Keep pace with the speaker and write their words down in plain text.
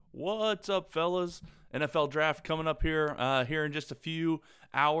What's up, fellas? NFL draft coming up here in just a few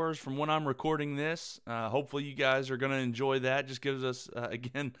hours from when I'm recording this. Hopefully, you guys are going to enjoy that. Just gives us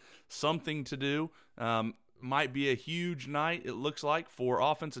again something to do. Might be a huge night. It looks like for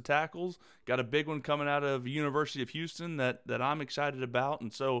offensive tackles. Got a big one coming out of University of Houston that I'm excited about,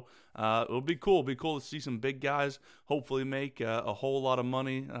 and so it'll be cool. It'll be cool to see some big guys hopefully make a whole lot of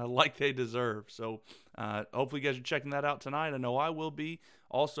money like they deserve. So hopefully, you guys are checking that out tonight. I know I will be.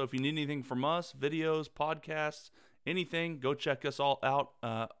 Also, if you need anything from us, videos, podcasts, anything, go check us all out.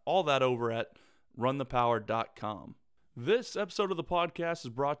 All that over at runthepower.com. This episode of the podcast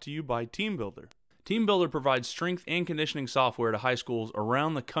is brought to you by TeamBuilder. TeamBuilder provides strength and conditioning software to high schools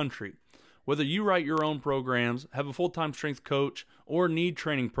around the country. Whether you write your own programs, have a full-time strength coach, or need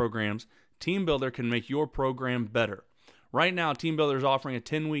training programs, TeamBuilder can make your program better. Right now, TeamBuilder is offering a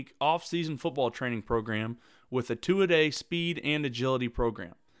 10-week off-season football training program with a 2-a-day speed and agility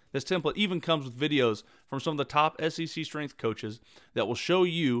program. This template even comes with videos from some of the top SEC strength coaches that will show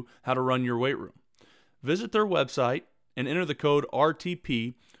you how to run your weight room. Visit their website and enter the code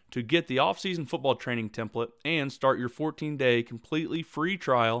RTP to get the off-season football training template and start your 14-day completely free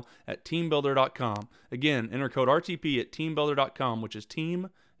trial at teambuilder.com. Again, enter code RTP at teambuilder.com, which is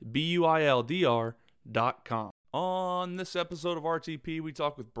teambuildr.com. On this episode of RTP, we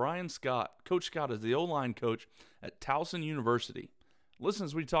talk with Brian Scott. Coach Scott is the O-line coach at Towson University. Listen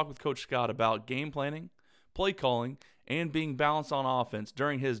as we talk with Coach Scott about game planning, play calling, and being balanced on offense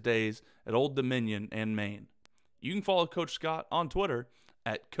during his days at Old Dominion and Maine. You can follow Coach Scott on Twitter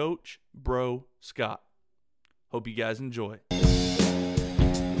at CoachBroScott. Hope you guys enjoy.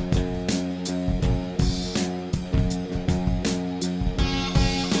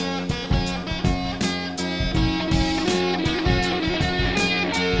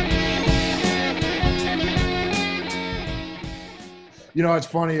 You know, it's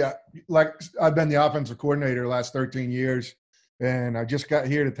funny. I've been the offensive coordinator the last 13 years, and I just got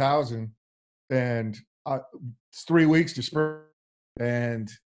here to Towson, and it's 3 weeks to spring,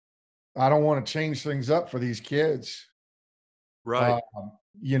 and I don't want to change things up for these kids. Right.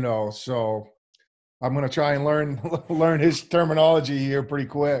 So I'm going to try and learn his terminology here pretty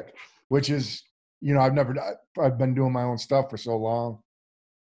quick, which is, I've been doing my own stuff for so long.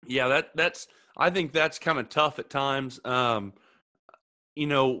 Yeah, I think that's kind of tough at times.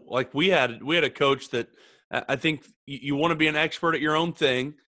 Like we had a coach that I think you want to be an expert at your own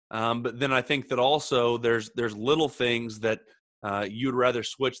thing, but then I think that also there's little things that you'd rather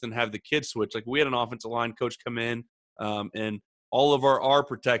switch than have the kids switch. Like we had an offensive line coach come in, and all of our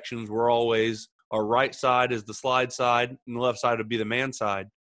protections were always our right side is the slide side, and the left side would be the man side.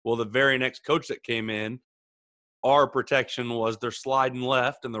 Well, the very next coach that came in, our protection was their sliding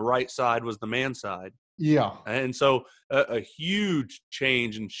left, and the right side was the man side. Yeah. And so a huge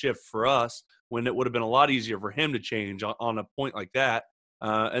change and shift for us when it would have been a lot easier for him to change on a point like that.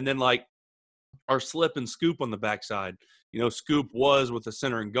 And then like our slip and scoop on the backside, scoop was with the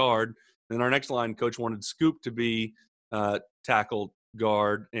center and guard. Then our next line coach wanted scoop to be tackle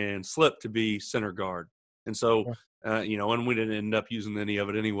guard and slip to be center guard. And so, and we didn't end up using any of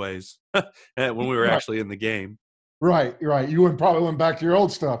it anyways when we were actually in the game. Right. You probably went back to your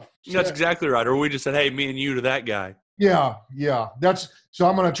old stuff. That's exactly right. Or we just said, hey, me and you to that guy. Yeah. So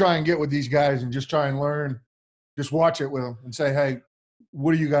I'm going to try and get with these guys and just try and learn, just watch it with them and say, hey,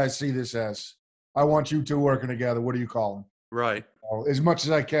 what do you guys see this as? I want you two working together. What do you call them? Right. As much as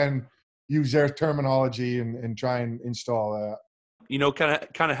I can use their terminology and try and install that.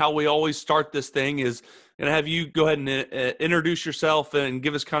 Kind of how we always start this thing is going to have you go ahead and introduce yourself and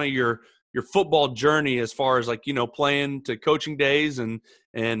give us kind of your football journey as far as playing to coaching days. And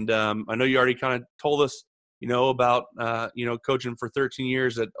I know you already kind of told us, about, coaching for 13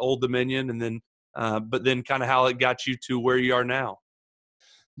 years at Old Dominion and then, but then kind of how it got you to where you are now.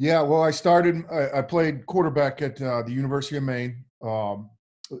 Yeah. Well, I played quarterback at the University of Maine,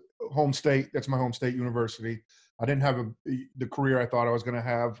 home state. That's my home state university. I didn't have the career I thought I was going to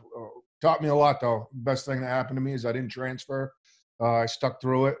have. Taught me a lot though. Best thing that happened to me is I didn't transfer. I stuck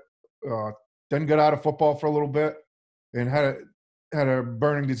through it. Then got out of football for a little bit and had a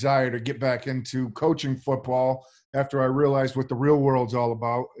burning desire to get back into coaching football after I realized what the real world's all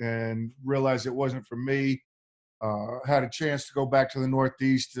about and realized it wasn't for me. Had a chance to go back to the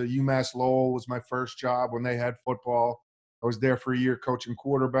Northeast. UMass Lowell was my first job when they had football. I was there for a year coaching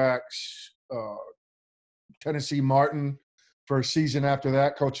quarterbacks. Tennessee Martin for a season after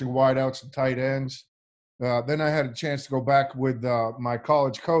that, coaching wideouts and tight ends. Then I had a chance to go back with my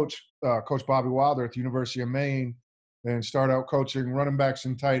college coach, Coach Bobby Wilder at the University of Maine, and start out coaching running backs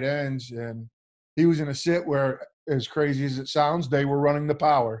and tight ends. And he was in a sit where as crazy as it sounds, they were running the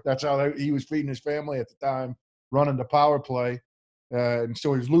power. That's how he was feeding his family at the time, running the power play. And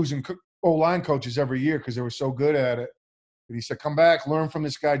so he was losing O-line coaches every year because they were so good at it. And he said, come back, learn from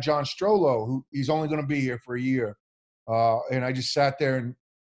this guy, John Strollo, who he's only going to be here for a year. And I just sat there and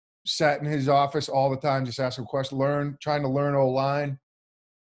sat in his office all the time, just asking questions, trying to learn O-line.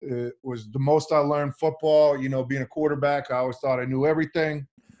 It was the most I learned football. You know, being a quarterback, I always thought I knew everything,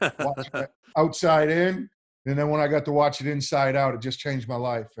 watching it outside in. And then when I got to watch it inside out, it just changed my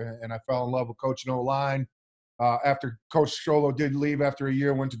life. And I fell in love with coaching O-line. After Coach Strollo did leave after a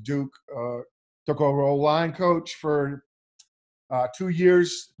year, went to Duke, took over O-line coach for 2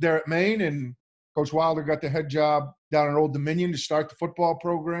 years there at Maine. And Coach Wilder got the head job down at Old Dominion to start the football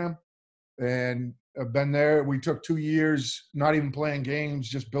program. And I've been there. We took 2 years, not even playing games,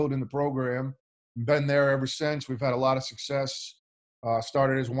 just building the program. Been there ever since. We've had a lot of success.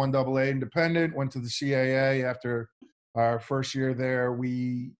 Started as 1AA independent, went to the CAA. After our first year there,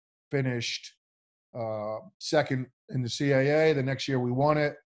 we finished second in the CAA. The next year we won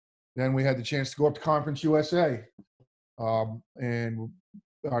it. Then we had the chance to go up to Conference USA. And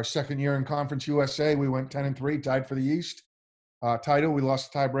our second year in Conference USA, we went 10-3, tied for the East title. We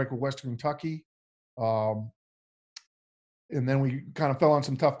lost the tiebreak with Western Kentucky. And then we kind of fell on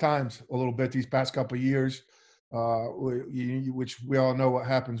some tough times a little bit these past couple of years, which we all know what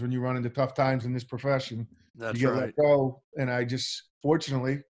happens when you run into tough times in this profession. That's you get right. let go. And I just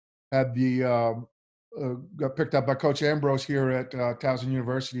fortunately had got picked up by Coach Ambrose here at Towson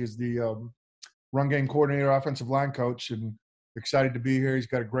University as the run game coordinator, offensive line coach, and excited to be here. He's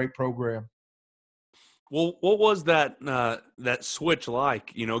got a great program. Well, what was that switch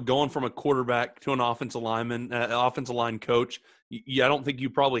like? You know, going from a quarterback to an offensive line coach. I don't think you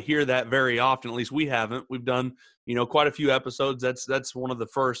probably hear that very often. At least we haven't. We've done, you know, quite a few episodes. That's one of the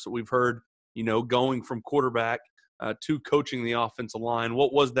first that we've heard. You know, going from quarterback to coaching the offensive line.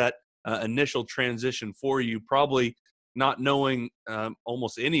 What was that initial transition for you? Probably not knowing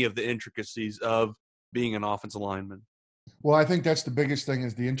almost any of the intricacies of being an offensive lineman. Well, I think that's the biggest thing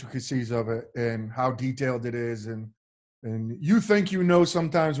is the intricacies of it and how detailed it is. And you think you know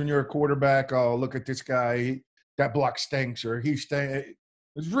sometimes when you're a quarterback, oh, look at this guy, that block stinks, or he stinks.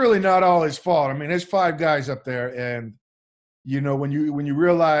 It's really not all his fault. I mean, there's 5 guys up there, and you know when you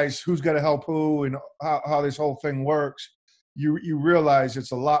realize who's got to help who and how this whole thing works, you realize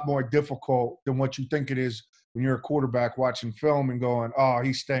it's a lot more difficult than what you think it is when you're a quarterback watching film and going, oh,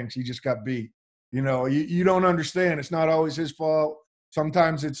 he stinks, he just got beat. You know, you don't understand. It's not always his fault.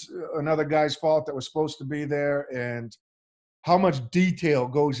 Sometimes it's another guy's fault that was supposed to be there. And how much detail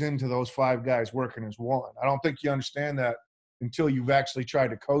goes into those 5 guys working as one. I don't think you understand that until you've actually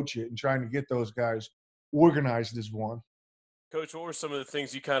tried to coach it and trying to get those guys organized as one. Coach, what were some of the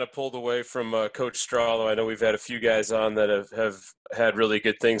things you kind of pulled away from Coach Strollo? I know we've had a few guys on that have had really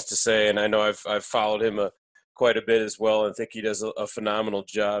good things to say, and I know I've followed him quite a bit as well, and think he does a phenomenal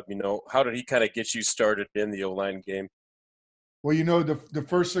job. You know, how did he kind of get you started in the O-line game? Well, you know, the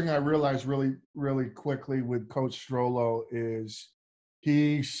first thing I realized really, really quickly with Coach Strollo is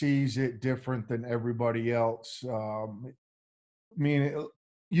he sees it different than everybody else. I mean,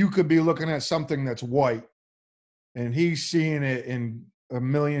 you could be looking at something that's white, and he's seeing it in a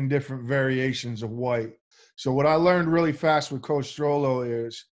million different variations of white. So what I learned really fast with Coach Strollo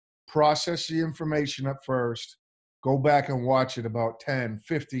is process the information up first, go back and watch it about 10,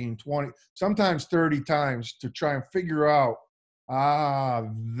 15, 20, sometimes 30 times to try and figure out,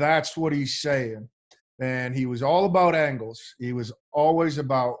 that's what he's saying. And he was all about angles. He was always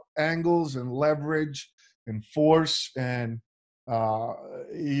about angles and leverage and force. And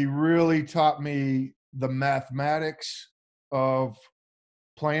he really taught me the mathematics of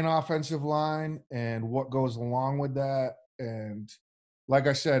playing offensive line and what goes along with that. And like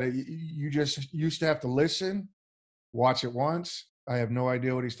I said, you just used to have to listen, watch it once. I have no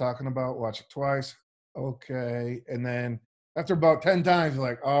idea what he's talking about. Watch it twice. Okay. And then after about 10 times,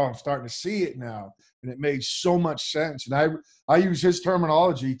 like, oh, I'm starting to see it now. And it made so much sense. And I use his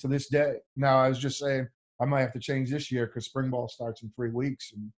terminology to this day. Now, I was just saying I might have to change this year because spring ball starts in 3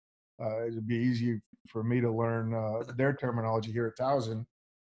 weeks. And it'd be easy for me to learn their terminology here at Towson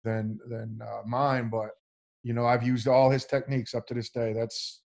than mine. But, you know, I've used all his techniques up to this day.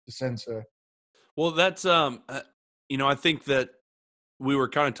 That's the sensei. Well, that's, you know, I think that we were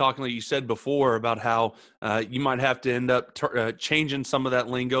kind of talking, like you said before, about how you might have to end up changing some of that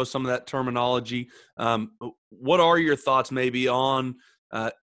lingo, some of that terminology. What are your thoughts maybe on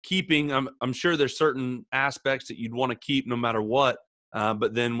keeping, I'm sure there's certain aspects that you'd want to keep no matter what,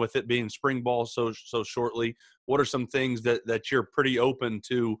 but then with it being spring ball so shortly, what are some things that you're pretty open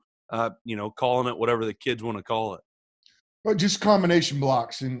to calling it whatever the kids want to call it. But just combination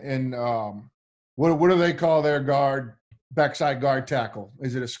blocks and what do they call their guard, backside guard tackle?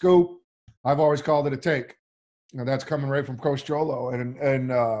 Is it a scoop? I've always called it a take. That's coming right from Coach Jolo.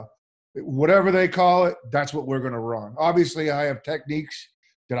 And whatever they call it, that's what we're going to run. Obviously, I have techniques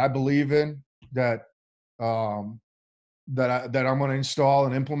that I believe in that I'm going to install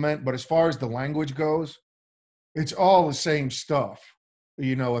and implement. But as far as the language goes, it's all the same stuff.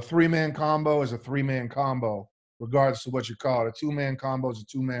 A three-man combo is a three-man combo, regardless of what you call it. A two-man combo is a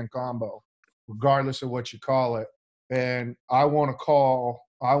two-man combo, regardless of what you call it. And I want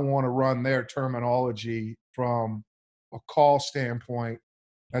to run their terminology from a call standpoint,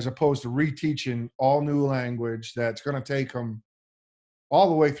 as opposed to reteaching all new language that's going to take them all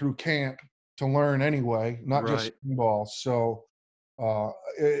the way through camp to learn anyway, not just ball. So,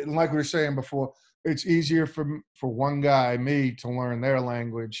 like we were saying before, it's easier for one guy, me, to learn their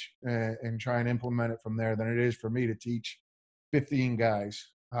language and try and implement it from there than it is for me to teach 15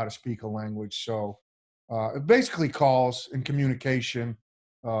 guys how to speak a language. So it basically calls and communication.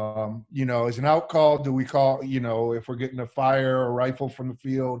 As an out call, do we call, if we're getting a fire or rifle from the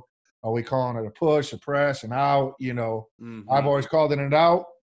field, are we calling it a push, a press, an out? I've always called it an out.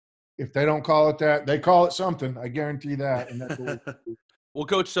 If they don't call it that, they call it something. I guarantee that. And that's what we do. Well,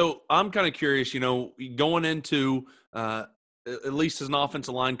 Coach, so I'm kind of curious, going into at least as an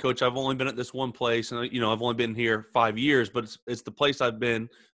offensive line coach, I've only been at this one place, and I've only been here 5 years, but it's the place I've been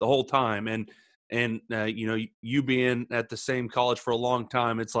the whole time. And you being at the same college for a long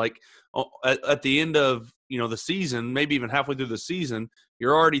time, it's like at the end of the season, maybe even halfway through the season,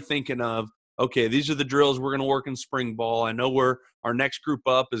 you're already thinking of, okay, these are the drills we're going to work in spring ball. I know our next group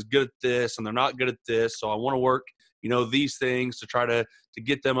up is good at this, and they're not good at this, so I want to work these things to try to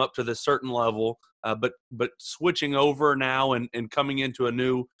get them up to this certain level. But switching over now and coming into a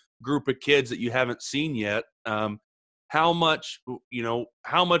new group of kids that you haven't seen yet, how much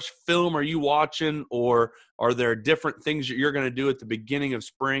film are you watching, or are there different things that you're going to do at the beginning of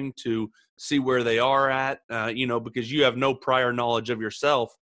spring to see where they are at? Because you have no prior knowledge of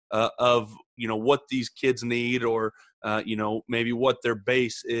yourself of what these kids need, or maybe what their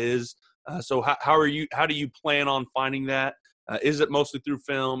base is. So how do you plan on finding that? Is it mostly through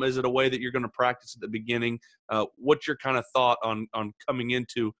film? Is it a way that you're going to practice at the beginning? What's your kind of thought on coming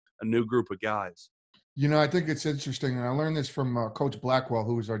into a new group of guys? I think it's interesting, and I learned this from Coach Blackwell,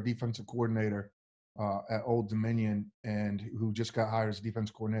 who was our defensive coordinator at Old Dominion, and who just got hired as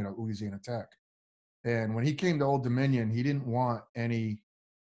defensive coordinator at Louisiana Tech. And when he came to Old Dominion, he didn't want any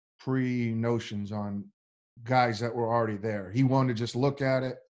pre-notions on guys that were already there. He wanted to just look at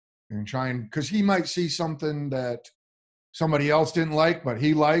it and try and – because he might see something that somebody else didn't like, but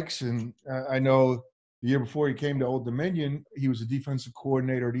he likes. And I know the year before he came to Old Dominion, he was a defensive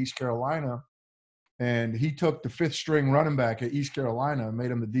coordinator at East Carolina. And he took the fifth-string running back at East Carolina and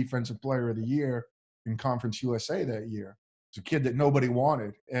made him the defensive player of the year in Conference USA that year. It's a kid that nobody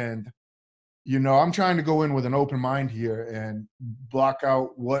wanted. And, I'm trying to go in with an open mind here and block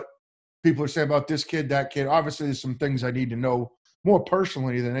out what people are saying about this kid, that kid. Obviously, there's some things I need to know more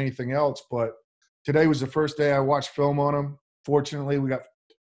personally than anything else. But today was the first day I watched film on him. Fortunately,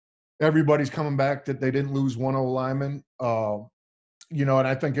 everybody's coming back that they didn't lose one O-lineman. And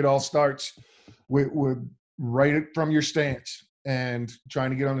I think it all starts – with right it from your stance and trying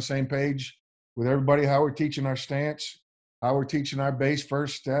to get on the same page with everybody, how we're teaching our stance, how we're teaching our base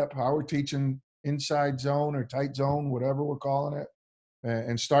first step, how we're teaching inside zone or tight zone, whatever we're calling it,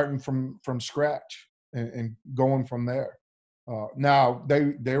 and starting from scratch and going from there. Now,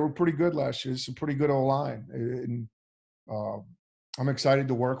 they were pretty good last year. It's a pretty good O-line. And I'm excited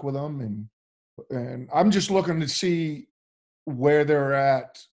to work with them. And I'm just looking to see where they're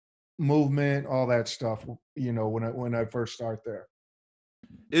at, movement, all that stuff, when I first start there.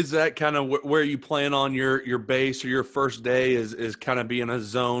 Is that kind of where you plan on your base, or your first day is kind of being a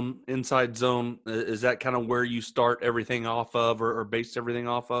zone, inside zone? Is that kind of where you start everything off of, or base everything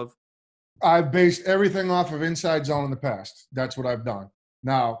off of? I've based everything off of inside zone in the past. That's what I've done.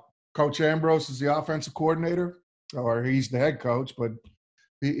 Now, Coach Ambrose is the offensive coordinator, or he's the head coach, but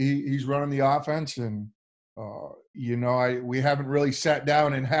he's running the offense. And we haven't really sat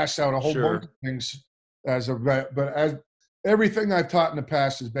down and hashed out a whole bunch of things but as everything I've taught in the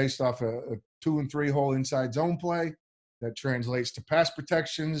past is based off a 2 and 3 hole inside zone play that translates to pass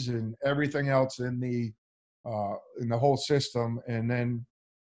protections and everything else in the whole system, and then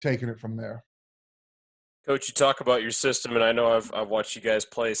taking it from there. Coach, you talk about your system, and I know I've watched you guys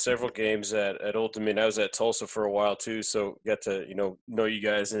play several games at Old Dominion. I was at Tulsa for a while too, so got to know you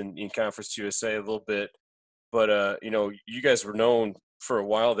guys in Conference USA a little bit. But you guys were known for a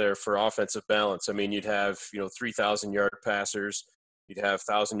while there for offensive balance. I mean, you'd have 3,000-yard passers, you'd have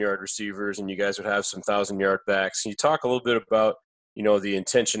 1,000-yard receivers, and you guys would have some 1,000-yard backs. Can you talk a little bit about the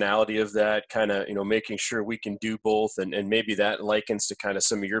intentionality of that, kind of making sure we can do both, and maybe that likens to kind of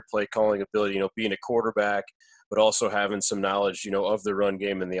some of your play calling ability, being a quarterback, but also having some knowledge of the run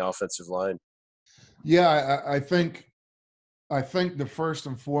game and the offensive line. Yeah, I think the first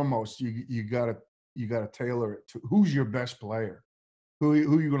and foremost, you gotta tailor it to who's your best player, who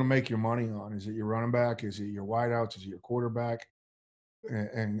you going to make your money on. Is it your running back? Is it your wideouts? Is it your quarterback?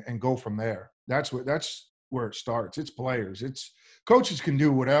 And go from there. That's where it starts. It's players. It's coaches can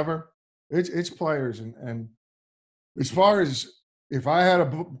do whatever. It's players. And as far as if I had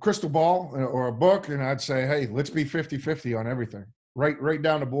a crystal ball or a book, and I'd say, hey, let's be 50-50 on everything, right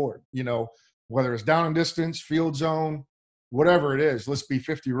down the board. Whether it's down and distance, field zone, whatever it is, let's be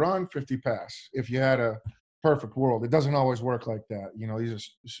 50 run, 50 pass. If you had a perfect world, it doesn't always work like that. These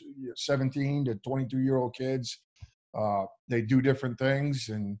are 17 to 22-year-old kids. They do different things,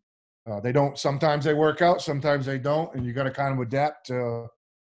 and they don't. Sometimes they work out, sometimes they don't, and you got to kind of adapt to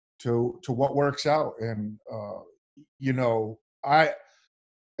what works out. And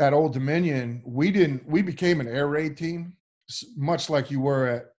at Old Dominion, we became an air raid team, much like you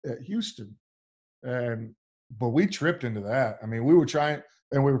were at Houston, but we tripped into that. I mean, we were trying,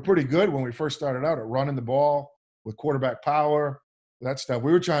 and we were pretty good when we first started out at running the ball with quarterback power, that stuff.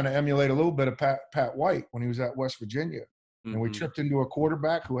 We were trying to emulate a little bit of Pat White when he was at West Virginia. And we tripped into a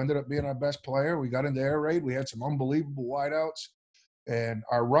quarterback who ended up being our best player. We got into air raid. We had some unbelievable wideouts, and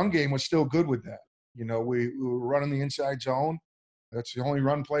our run game was still good with that. We were running the inside zone. That's the only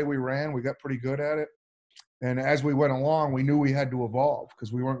run play we ran. We got pretty good at it. And as we went along, we knew we had to evolve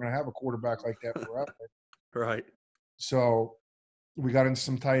because we weren't going to have a quarterback like that forever. Right. So we got into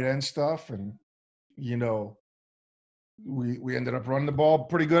some tight end stuff, and, we ended up running the ball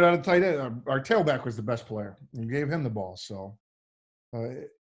pretty good out of tight end. Our tailback was the best player. We gave him the ball. So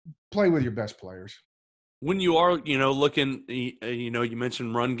play with your best players. When you are, looking, you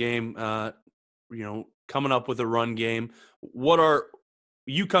mentioned run game, coming up with a run game.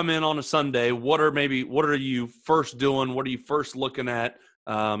 You come in on a Sunday, what are you first doing? What are you first looking at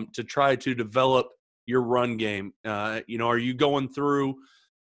to try to develop your run game? Are you going through –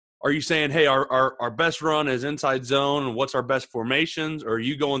 are you saying, hey, our best run is inside zone and what's our best formations? Or are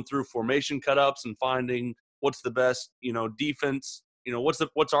you going through formation cut-ups and finding what's the best, defense?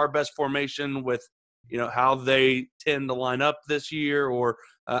 What's our best formation with, how they tend to line up this year? Or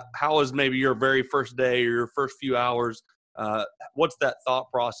how is maybe your very first day or your first few hours? What's that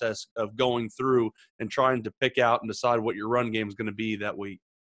thought process of going through and trying to pick out and decide what your run game is going to be that week?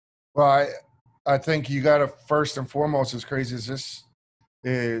 Well, I think you got to first and foremost, as crazy as this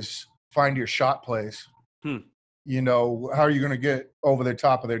is, find your shot plays. How are you going to get over the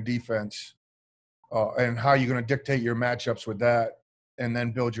top of their defense, and how are you going to dictate your matchups with that, and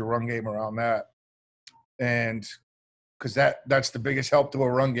then build your run game around that. And because that's the biggest help to a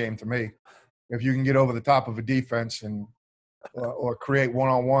run game to me. If you can get over the top of a defense and or create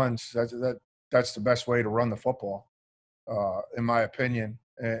one-on-ones, that's the best way to run the football, in my opinion.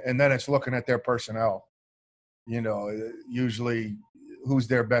 And then it's looking at their personnel. Usually who's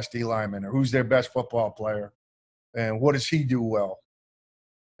their best D lineman or who's their best football player and what does he do well.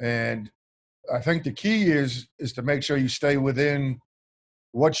 And I think the key is to make sure you stay within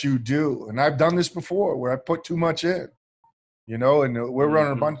what you do. And I've done this before where I put too much in, and we're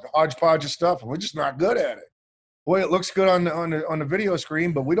running a bunch of hodgepodge of stuff and we're just not good at it. Boy, it looks good on the video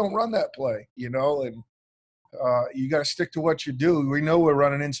screen, but we don't run that play, and you got to stick to what you do. We know we're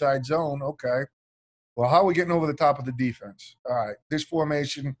running inside zone. Okay. Well, how are we getting over the top of the defense? All right, this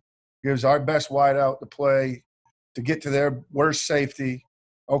formation gives our best wide out to play to get to their worst safety.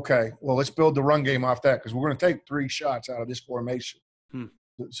 Okay, well, let's build the run game off that because we're going to take 3 shots out of this formation.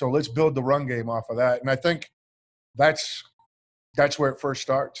 So let's build the run game off of that. And I think that's where it first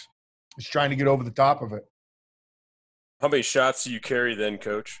starts. It's trying to get over the top of it. How many shots do you carry then,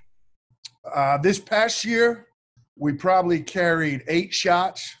 Coach? This past year, we probably carried 8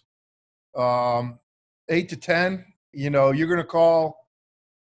 shots. 8 to 10, you're going to call,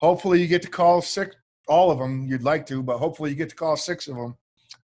 hopefully you get to call 6, all of them you'd like to, but hopefully you get to call 6 of them,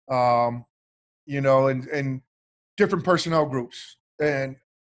 and different personnel groups. And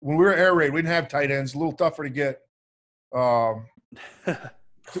when we were air raid, we didn't have tight ends, a little tougher to get, to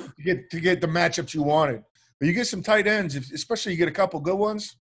get the matchups you wanted. But you get some tight ends, especially you get a couple good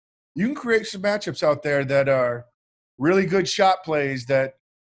ones, you can create some matchups out there that are really good shot plays that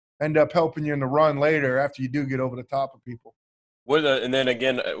end up helping you in the run later after you do get over the top of people. And then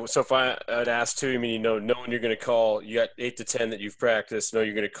again, so if I'd ask too, I mean, knowing you're going to call, you got 8 to 10 that you've practiced, know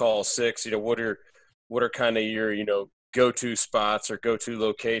you're going to call 6, what are kind of your, go-to spots or go-to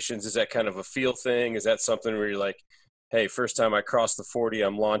locations? Is that kind of a feel thing? Is that something where you're like, hey, first time I cross the 40,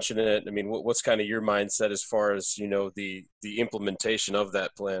 I'm launching it? I mean, what's kind of your mindset as far as, the implementation of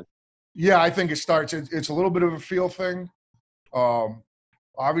that plan? Yeah, I think it's a little bit of a feel thing.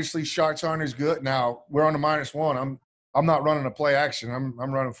 Obviously shots aren't as good. Now we're on the -1. I'm not running a play action.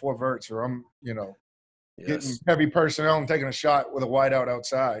 I'm running 4 verts, or I'm, getting heavy personnel and taking a shot with a wide out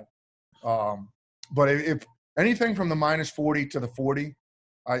outside. But if anything from the -40 to the 40,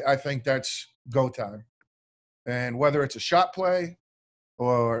 I think that's go time. And whether it's a shot play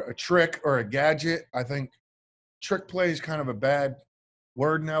or a trick or a gadget, I think trick play is kind of a bad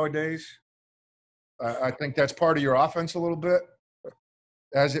word nowadays. I think that's part of your offense a little bit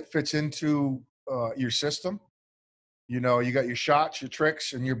as it fits into your system. You got your shots, your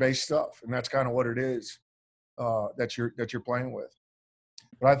tricks, and your base stuff, and that's kind of what it is that you're playing with.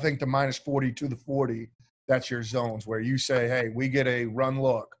 But I think the -40 to the 40, that's your zones where you say, hey, we get a run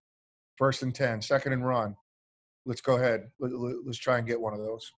look, 1st and 10, 2nd and run. Let's go ahead. Let's try and get one of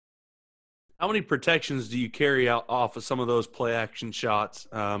those. How many protections do you carry out off of some of those play action shots?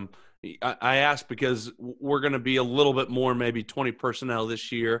 I ask because we're going to be a little bit more, maybe 20 personnel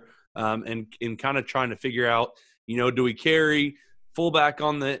this year, and kind of trying to figure out, do we carry fullback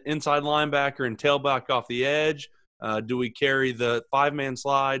on the inside linebacker and tailback off the edge? Do we carry the 5-man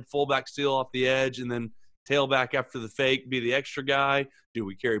slide, fullback steal off the edge, and then tailback after the fake be the extra guy? Do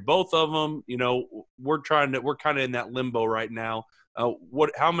we carry both of them? We're kind of in that limbo right now.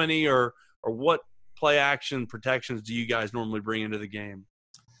 How many or what play action protections do you guys normally bring into the game?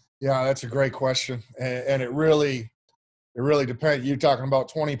 Yeah, that's a great question, and it really depends. You're talking about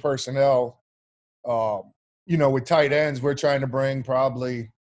 20 personnel. With tight ends, we're trying to bring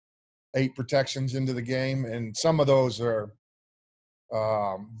probably 8 protections into the game, and some of those are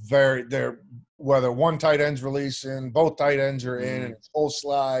they're whether one tight end's releasing, both tight ends are in, and it's full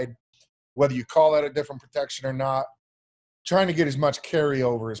slide, whether you call that a different protection or not, trying to get as much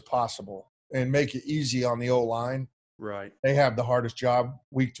carryover as possible and make it easy on the O-line. Right. They have the hardest job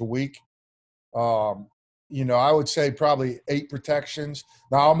week to week. I would say probably 8 protections.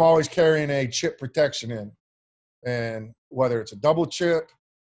 Now, I'm always carrying a chip protection in, and whether it's a double chip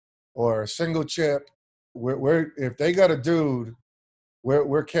or a single chip, if they got a dude,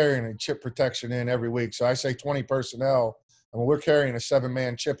 we're carrying a chip protection in every week. So I say 20 personnel, and we're carrying a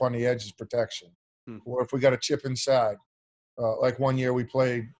 7-man chip on the edges protection. Or if we got a chip inside, like one year we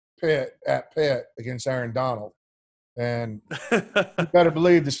played Pitt against Aaron Donald. And you better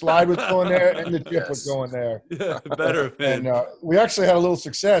believe the slide was going there and the chip was going there. Yeah, better have been. And we actually had a little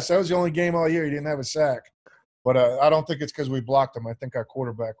success. That was the only game all year he didn't have a sack. But I don't think it's because we blocked him. I think our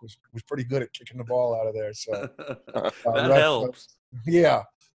quarterback was pretty good at kicking the ball out of there. So that helps. Yeah.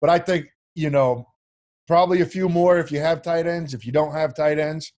 But I think, probably a few more if you have tight ends. If you don't have tight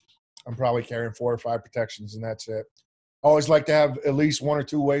ends, I'm probably carrying 4 or 5 protections, and that's it. I always like to have at least 1 or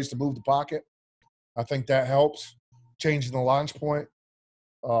 2 ways to move the pocket. I think that helps. Changing the launch point.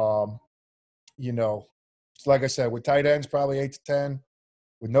 Like I said, with tight ends, probably 8 to 10.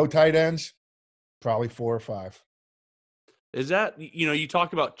 With no tight ends, probably 4 or 5. Is that, you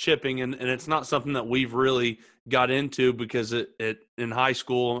talk about chipping, and it's not something that we've really got into because it in high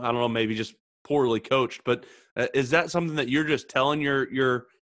school, I don't know, maybe just poorly coached, but is that something that you're just telling your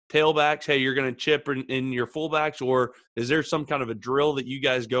tailbacks, hey, you're going to chip in your fullbacks, or is there some kind of a drill that you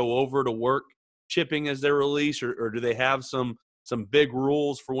guys go over to work chipping as they release, or do they have some big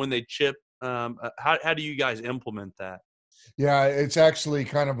rules for when they chip? How do you guys implement that? Yeah, it's actually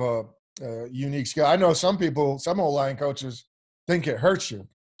kind of a unique skill. I know some O-line coaches think it hurts you,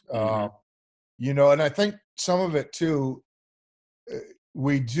 and I think some of it too,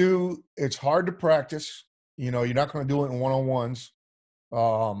 it's hard to practice. You're not going to do it in one-on-ones.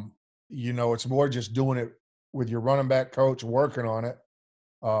 It's more just doing it with your running back coach, working on it.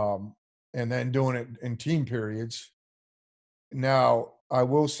 And then doing it in team periods. Now, I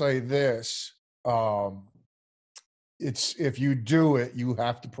will say this. If you do it, you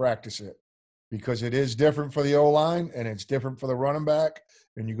have to practice it because it is different for the O-line and it's different for the running back,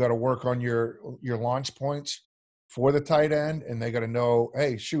 and you got to work on your launch points for the tight end, and they got to know,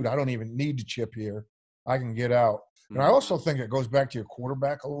 hey, shoot, I don't even need to chip here. I can get out. And I also think it goes back to your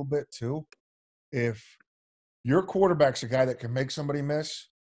quarterback a little bit too. If your quarterback's a guy that can make somebody miss,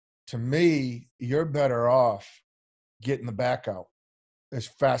 to me, you're better off getting the back out as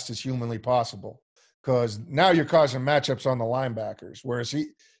fast as humanly possible because now you're causing matchups on the linebackers, whereas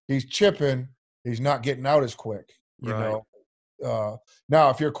he's chipping, he's not getting out as quick, you know. Now,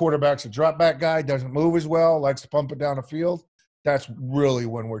 if your quarterback's a drop back guy, doesn't move as well, likes to pump it down the field, that's really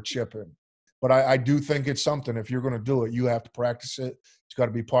when we're chipping. But I do think it's something. If you're going to do it, you have to practice it. It's got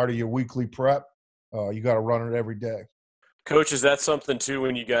to be part of your weekly prep. You got to run it every day. Coach, is that something too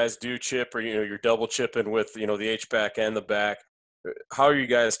when you guys do chip, or you're double chipping with the H back and the back? How are you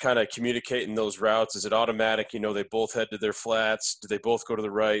guys kind of communicating those routes? Is it automatic? They both head to their flats. Do they both go to the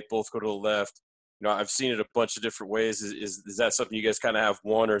right? Both go to the left? I've seen it a bunch of different ways. Is that something you guys kind of have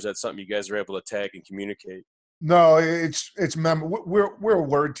one, or is that something you guys are able to tag and communicate? No, it's we're a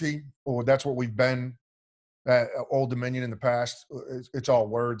word team. Well, that's what we've been at Old Dominion in the past. It's all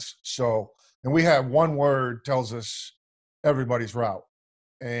words. So, and we have one word tells us everybody's route,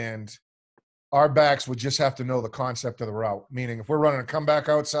 and our backs would just have to know the concept of the route. Meaning, if we're running a comeback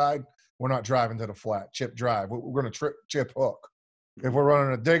outside, we're not driving to the flat, chip drive. We're going to chip hook. If we're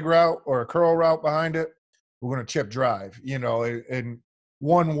running a dig route or a curl route behind it, we're going to chip drive. In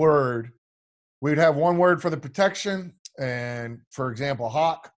one word, we'd have one word for the protection. And for example,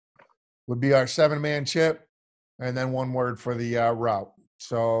 hawk would be our 7-man chip, and then one word for the route.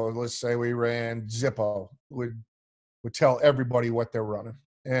 So let's say we ran Zippo, would tell everybody what they're running.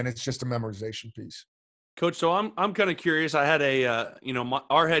 And it's just a memorization piece. Coach, so I'm kind of curious. I had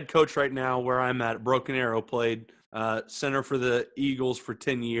our head coach right now where I'm at Broken Arrow played center for the Eagles for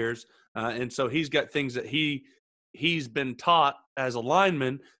 10 years. And so he's got things that he's been taught as a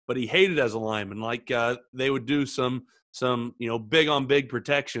lineman, but he hated as a lineman. Like they would do some big on big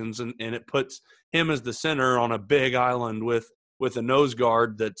protections, and it puts him as the center on a big island with a nose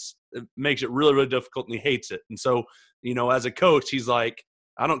guard it makes it really, really difficult, and he hates it. And so, as a coach, he's like,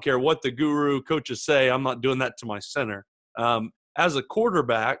 I don't care what the guru coaches say, I'm not doing that to my center. As a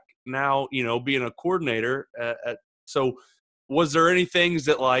quarterback now, being a coordinator, so was there any things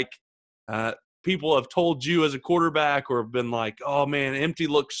that people have told you as a quarterback, or have been like, oh man, empty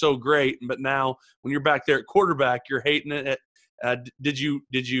looks so great, but now when you're back there at quarterback, you're hating it? Did you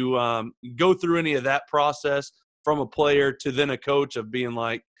go through any of that process from a player to then a coach of being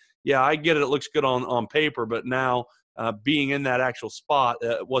like, yeah, I get it, it looks good on paper, but now being in that actual spot,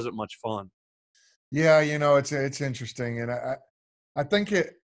 it wasn't much fun? Yeah, it's interesting, and I think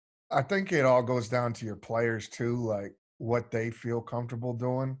it all goes down to your players too, like what they feel comfortable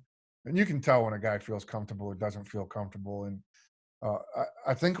doing, and you can tell when a guy feels comfortable or doesn't feel comfortable. And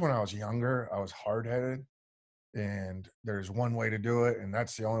I think when I was younger, I was hard-headed, and there's one way to do it, and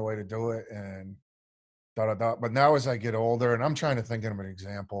that's the only way to do it, and da da da. But now as I get older, and I'm trying to think of an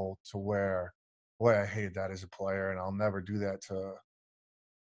example to where, boy, I hated that as a player, and I'll never do that to.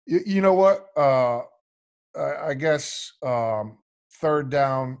 You know what? I guess third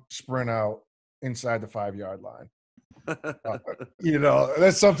down sprint out inside the 5-yard line.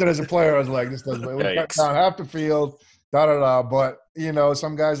 That's something as a player I was like, this doesn't. We cut down half the field, da da da. But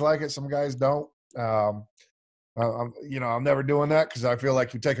some guys like it, some guys don't. I'm never doing that because I feel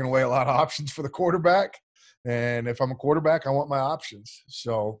like you're taking away a lot of options for the quarterback. And if I'm a quarterback, I want my options.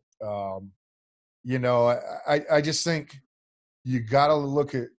 So, I just think you got to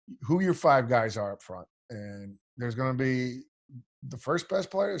look at who your 5 guys are up front. And there's going to be the first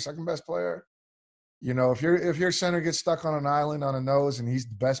best player, second best player. If your center gets stuck on an island on a nose and he's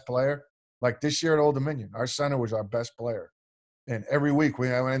the best player, like this year at Old Dominion, our center was our best player. And every week we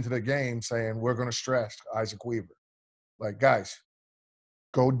went into the game saying, we're going to stress Isaac Weaver. Like, guys,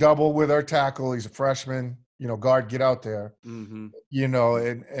 go double with our tackle. He's a freshman. Guard, get out there. Mm-hmm.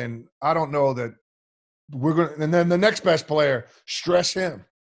 And I don't know that we're going to – and then the next best player, stress him.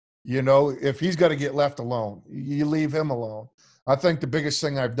 If he's got to get left alone, you leave him alone. I think the biggest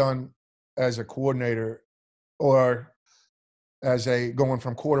thing I've done as a coordinator or as going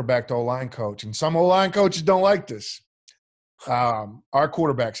from quarterback to O-line coach, and some O-line coaches don't like this, our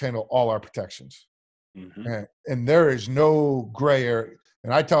quarterbacks handle all our protections. Mm-hmm. And there is no gray area.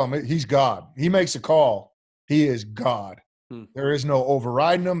 And I tell him he's God. He makes a call. He is God. Hmm. There is no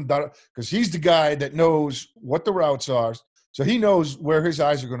overriding him because he's the guy that knows what the routes are. So he knows where his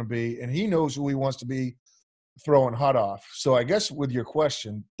eyes are going to be, and he knows who he wants to be throwing hot off. So I guess with your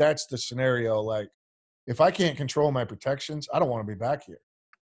question, that's the scenario. Like, if I can't control my protections, I don't want to be back here.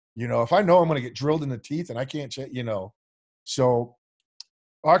 If I know I'm going to get drilled in the teeth and I can't, So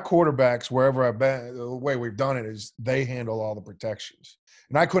our quarterbacks, wherever I've been, the way we've done it is they handle all the protections.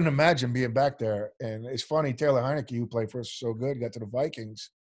 And I couldn't imagine being back there. And it's funny, Taylor Heineke, who played for us so good, got to the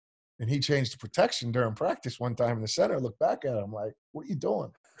Vikings, and he changed the protection during practice one time in the center. I looked back at him like, what are you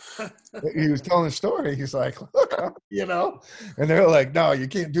doing? He was telling a story. He's like, look, and they're like, no, you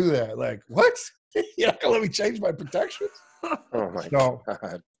can't do that. Like, what? You're not going to let me change my protections? Oh, my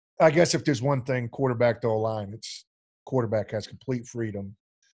God. I guess if there's one thing, quarterback to O-line, it's quarterback has complete freedom.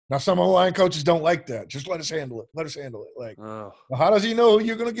 Now, some O-line coaches don't like that. Just let us handle it. Let us handle it. Like, Oh. well, how does he know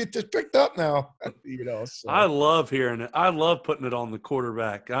you're going to get this picked up now? So. I love hearing it. I love putting it on the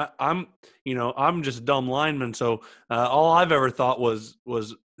quarterback. I'm just a dumb lineman, so all I've ever thought was,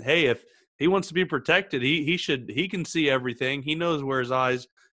 hey, if he wants to be protected, he can see everything. He knows where his eyes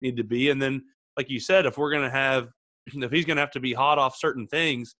need to be. And then, like you said, if he's going to have to be hot off certain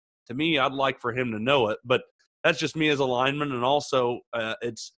things, to me, I'd like for him to know it. But that's just me as a lineman, and also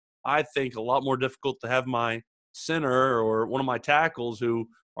it's, I think, a lot more difficult to have my center or one of my tackles who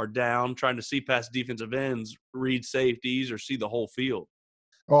are down trying to see past defensive ends, read safeties, or see the whole field.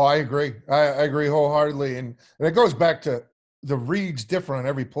 Oh, I agree. I agree wholeheartedly. And it goes back to the reads different on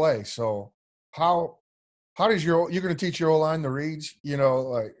every play. So how does you're going to teach your O-line the reads?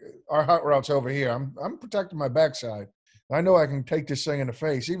 Like our hot routes over here, I'm protecting my backside. I know I can take this thing in the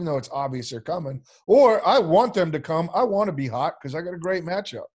face, even though it's obvious they're coming. Or I want them to come. I want to be hot because I got a great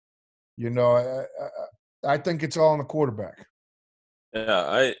matchup. I think it's all on the quarterback.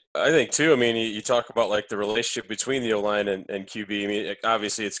 Yeah, I think too. I mean, you talk about like the relationship between the O-line and QB. I mean,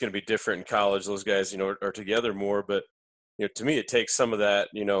 obviously it's going to be different in college. Those guys, are together more. But to me, it takes some of that.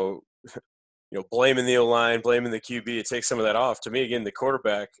 Blaming the O-line, blaming the QB, it takes some of that off. To me, again, the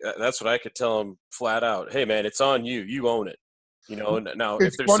quarterback. That's what I could tell him flat out. Hey, man, it's on you. You own it. Now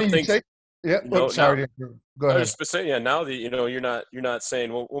It's if there's funny some things, yeah. Sorry. Go ahead. I was just saying, yeah. Now you're not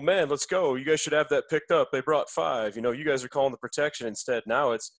saying, well, man, let's go. You guys should have that picked up. They brought 5. You guys are calling the protection instead.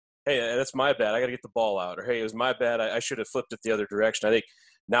 Now it's, hey, that's my bad. I got to get the ball out. Or hey, it was my bad. I should have flipped it the other direction. I think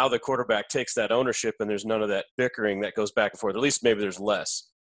now the quarterback takes that ownership, and there's none of that bickering that goes back and forth. At least maybe there's less.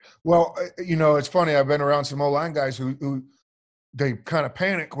 Well, it's funny. I've been around some O-line guys who they kind of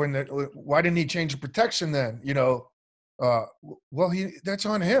panic when why didn't he change the protection then? Well, that's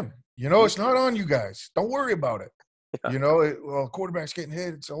on him. It's not on you guys. Don't worry about it. Yeah. Quarterback's getting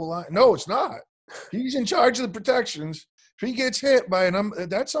hit. It's O-line. No, it's not. He's in charge of the protections. If he gets hit by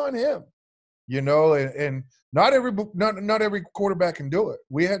that's on him. And not every quarterback can do it.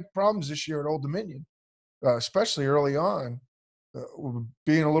 We had problems this year at Old Dominion, especially early on,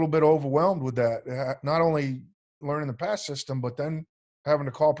 being a little bit overwhelmed with that. Not only learning the pass system, but then having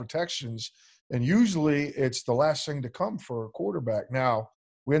to call protections. And usually it's the last thing to come for a quarterback. Now,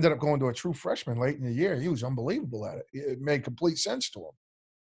 we ended up going to a true freshman late in the year. He was unbelievable at it. It made complete sense to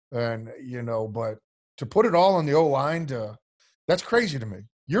him. And, but to put it all on the O-line, that's crazy to me.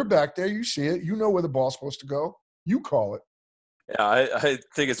 You're back there. You see it. You know where the ball's supposed to go. You call it. Yeah, I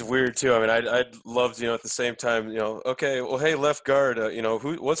think it's weird too. I mean, I'd love at the same time, okay, well, hey, left guard,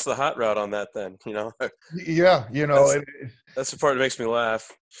 what's the hot route on that then? Yeah, that's the part that makes me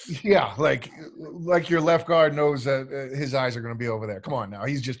laugh. Yeah, like your left guard knows that his eyes are going to be over there. Come on now,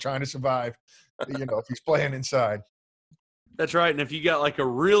 he's just trying to survive. If he's playing inside. That's right. And if you got like a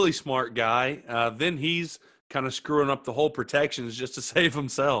really smart guy, then he's kind of screwing up the whole protections just to save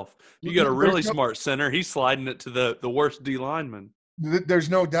himself. If you got a really smart center, he's sliding it to the worst D lineman.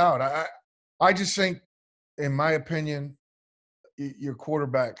 There's no doubt. I just think, in my opinion, your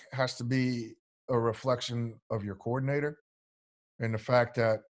quarterback has to be a reflection of your coordinator, and the fact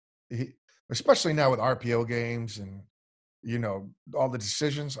that especially now with RPO games and all the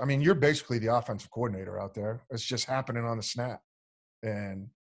decisions. I mean, you're basically the offensive coordinator out there. It's just happening on the snap, and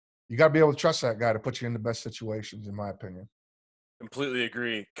you got to be able to trust that guy to put you in the best situations, in my opinion. Completely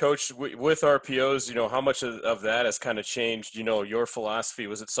agree. Coach, with RPOs, how much of that has kind of changed, your philosophy?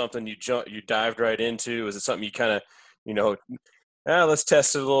 Was it something you dived right into? Was it something you kind of, let's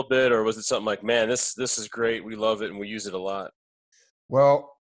test it a little bit? Or was it something like, man, this is great. We love it and we use it a lot?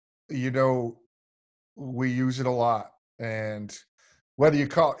 Well, we use it a lot. And whether you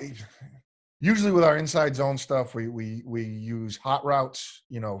call usually with our inside zone stuff, we use hot routes,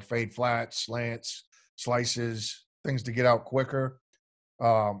 fade flats, slants, slices, things to get out quicker.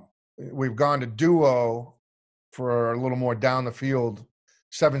 We've gone to duo for a little more down the field,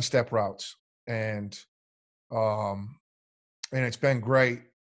 7-step routes. And it's been great.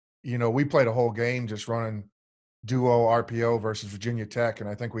 We played a whole game just running duo RPO versus Virginia Tech. And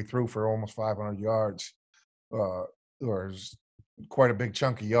I think we threw for almost 500 yards. There was quite a big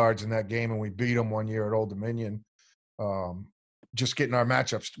chunk of yards in that game, and we beat them one year at Old Dominion. Just getting our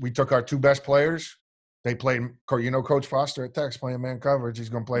matchups. We took our 2 best players. They played, Coach Foster at Tech's playing man coverage. He's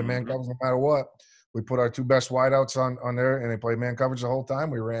going to play man coverage no matter what. We put our 2 best wideouts on there, and they played man coverage the whole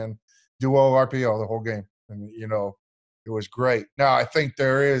time. We ran duo RPO the whole game, and it was great. Now I think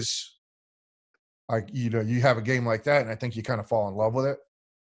there is, you have a game like that, and I think you kind of fall in love with it,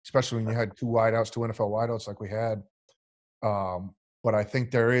 especially when you had 2 wideouts, 2 NFL wideouts like we had. But I think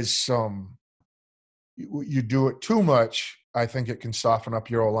there is some, you do it too much, I think it can soften up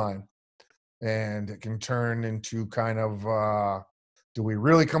your O-line. And it can turn into kind of, do we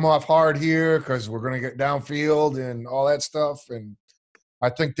really come off hard here because we're going to get downfield and all that stuff? And I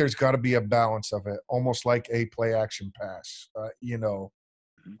think there's got to be a balance of it, almost like a play-action pass.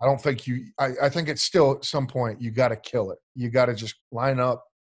 I don't think I think it's still at some point you got to kill it. You got to just line up,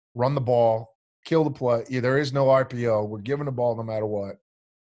 run the ball, kill the play. There is no RPO. We're giving the ball no matter what.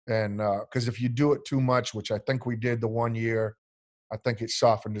 And because if you do it too much, which I think we did the one year, I think it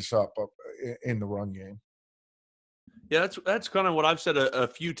softened us up in the run game. Yeah, that's kind of what I've said a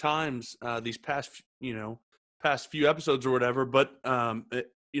few times these past few episodes or whatever. But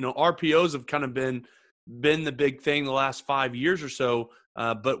RPOs have kind of been the big thing the last 5 years or so.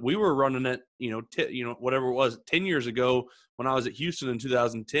 But we were running it, whatever it was 10 years ago when I was at Houston in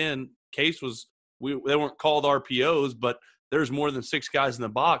 2010. Case was they weren't called RPOs, but there's more than 6 guys in the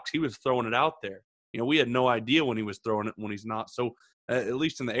box. He was throwing it out there. We had no idea when he was throwing it, when he's not. So at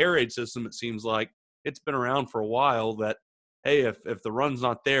least in the air raid system, it seems like it's been around for a while that, hey, if the run's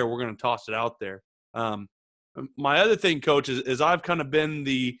not there, we're going to toss it out there. My other thing, Coach, is I've kind of been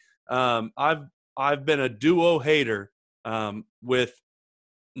I've been a duo hater with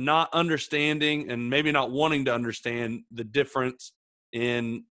not understanding and maybe not wanting to understand the difference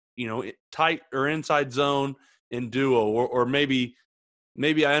in, tight or inside zone in duo, or maybe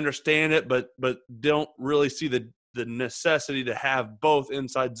I understand it, but don't really see the necessity to have both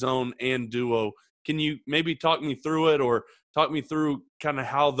inside zone and duo. Can you maybe talk me through it, or talk me through kind of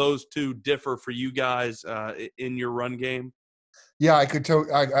how those two differ for you guys in your run game? Yeah, I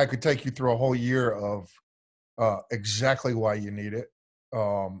could take you through a whole year of exactly why you need it.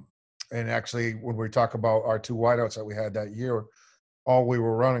 And actually, when we talk about our 2 wideouts that we had that year, all we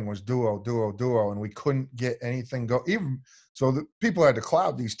were running was duo, and we couldn't get anything go. Even so, the people had to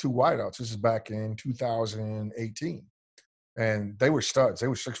cloud these 2 wideouts. This is back in 2018, and they were studs. They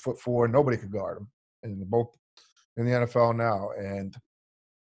were 6'4". Nobody could guard them, and they're both in the NFL now. And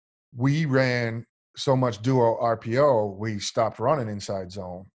we ran so much duo RPO, we stopped running inside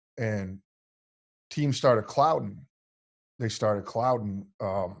zone, and teams started clouding. They started clouding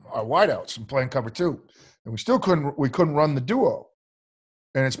our wideouts and playing cover 2, and we couldn't run the duo.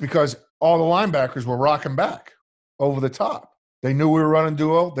 And it's because all the linebackers were rocking back over the top. They knew we were running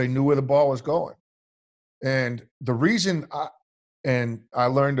duo. They knew where the ball was going. And the reason I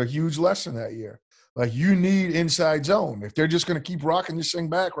learned a huge lesson that year, like, you need inside zone. If they're just going to keep rocking this thing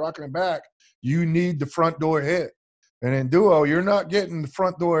back, rocking it back, you need the front door hit. And in duo, you're not getting the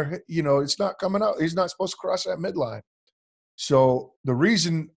front door hit. It's not coming out. He's not supposed to cross that midline. So the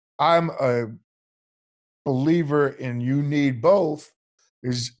reason I'm a believer in you need both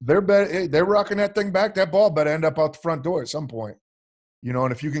is they're rocking that thing back. That ball better end up out the front door at some point.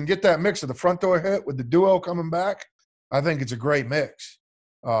 And if you can get that mix of the front door hit with the duo coming back, I think it's a great mix.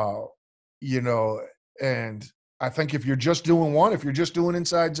 And I think if you're just doing one, if you're just doing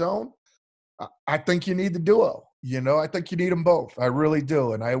inside zone, I think you need the duo. I think you need them both. I really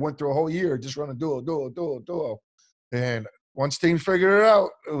do. And I went through a whole year just running duo. And once teams figured it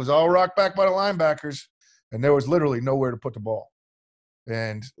out, it was all rocked back by the linebackers, and there was literally nowhere to put the ball.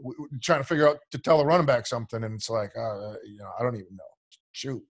 And we're trying to figure out to tell the running back something, and it's like, I don't even know.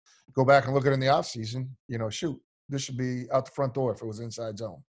 Shoot. Go back and look at it in the offseason. Shoot. This should be out the front door if it was inside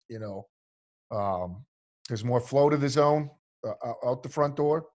zone. There's more flow to the zone out the front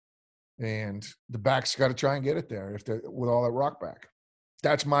door, and the back's got to try and get it there with all that rock back.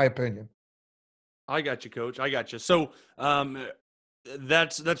 That's my opinion. I got you, Coach. I got you. So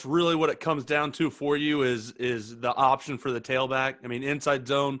that's really what it comes down to for you is the option for the tailback. I mean, inside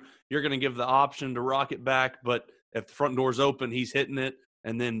zone, you're going to give the option to rock it back, but if the front door's open, he's hitting it.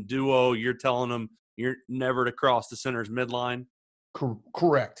 And then duo, you're telling him you're never to cross the center's midline.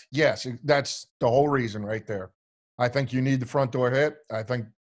 Correct. Yes, that's the whole reason right there. I think you need the front door hit. I think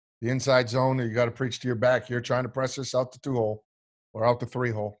the inside zone, you got to preach to your back here, trying to press this out the 2-hole or out the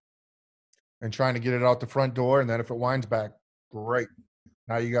 3-hole. And trying to get it out the front door, and then if it winds back, great.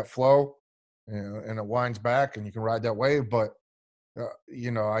 Now you got flow, and it winds back, and you can ride that wave. But,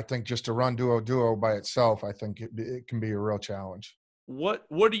 I think just to run duo by itself, I think it can be a real challenge. What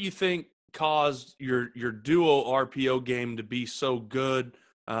do you think caused your duo RPO game to be so good,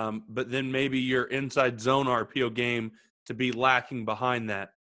 but then maybe your inside zone RPO game to be lacking behind that?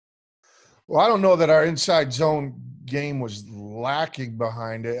 Well, I don't know that our inside zone game was lacking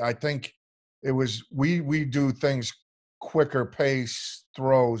behind it. I think it was we do things quicker pace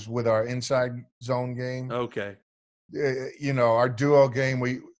throws with our inside zone game. Okay. Our duo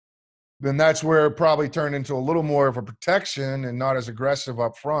game, then that's where it probably turned into a little more of a protection and not as aggressive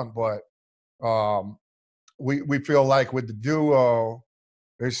up front. But we feel like with the duo,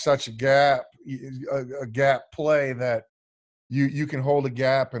 there's such a gap play that you can hold a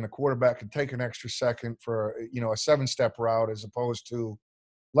gap and the quarterback can take an extra second for, a 7-step route as opposed to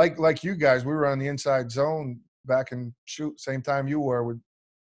like you guys. We were on the inside zone back in same time you were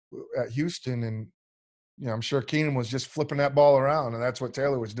at Houston, and I'm sure Keenan was just flipping that ball around, and that's what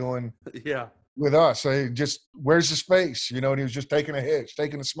Taylor was doing Yeah. with us. Just where's the space, and he was just taking a hitch,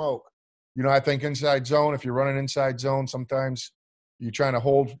 taking a smoke. I think inside zone, if you're running inside zone, sometimes you're trying to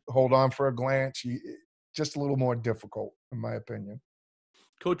hold on for a glance. Just a little more difficult, in my opinion.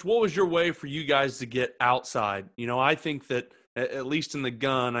 Coach, what was your way for you guys to get outside? I think that at least in the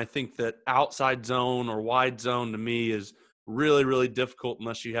gun, I think that outside zone or wide zone to me is really, really difficult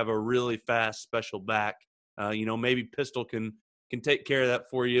unless you have a really fast special back. Maybe pistol can take care of that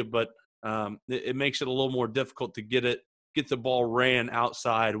for you, but it makes it a little more difficult to get the ball ran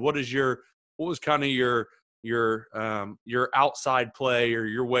outside. What was kind of your outside play or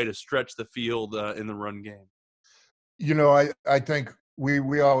your way to stretch the field in the run game? I think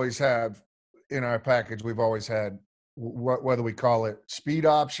we always have in our package, we've always had whether we call it speed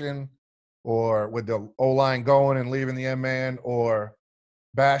option or with the O-line going and leaving the M-man, or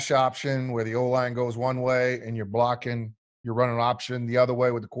bash option where the O-line goes one way and you're running option the other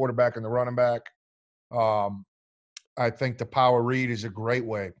way with the quarterback and the running back. I think the power read is a great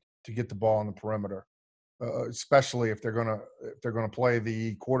way to get the ball on the perimeter, especially if they're gonna play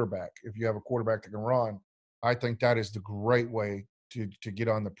the quarterback. If you have a quarterback that can run, I think that is the great way to get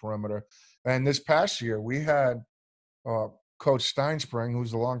on the perimeter. And this past year, we had Coach Steinspring, who's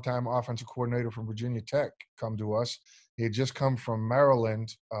the longtime offensive coordinator from Virginia Tech, come to us. He had just come from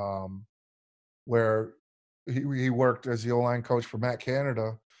Maryland, where he worked as the O-line coach for Matt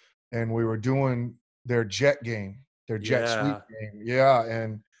Canada, and we were doing their jet game, their jet sweep game. Yeah,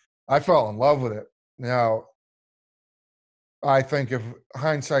 and I fell in love with it. Now, I think if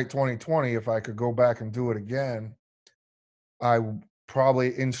hindsight 2020, if I could go back and do it again, I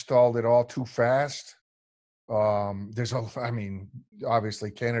probably installed it all too fast. Obviously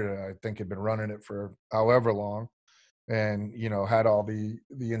Canada, I think, had been running it for however long, and had all the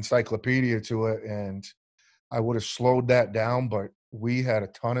encyclopedia to it, and I would have slowed that down, but we had a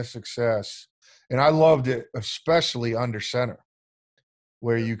ton of success, and I loved it, especially under center,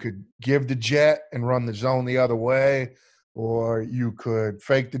 where you could give the jet and run the zone the other way, or you could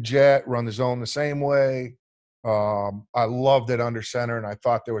fake the jet, run the zone the same way. I loved it under center, and I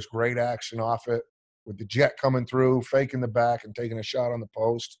thought there was great action off it with the jet coming through, faking the back and taking a shot on the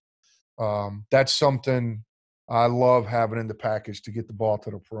post. That's something I love having in the package to get the ball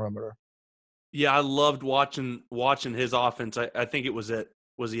to the perimeter. Yeah, I loved watching his offense. I think it was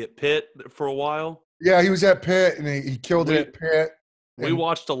he at Pitt for a while? Yeah, he was at Pitt, and he killed it at Pitt. We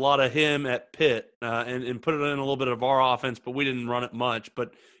watched a lot of him at Pitt and put it in a little bit of our offense, but we didn't run it much.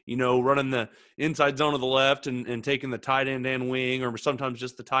 But, running the inside zone of the left and taking the tight end and wing, or sometimes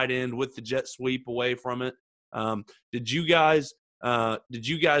just the tight end with the jet sweep away from it. Did you guys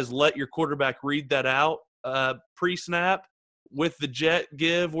let your quarterback read that out pre-snap with the jet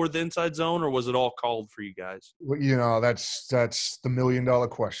give or the inside zone, or was it all called for you guys? Well, that's the $1 million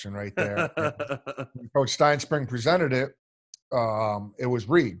question right there. Coach Steinspring presented it. It was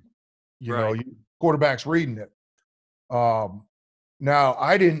read. Quarterback's reading it. Now,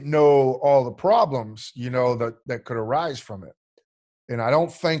 I didn't know all the problems, that could arise from it. And I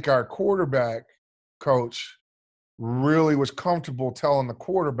don't think our quarterback coach really was comfortable telling the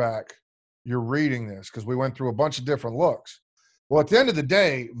quarterback, you're reading this, because we went through a bunch of different looks. Well, at the end of the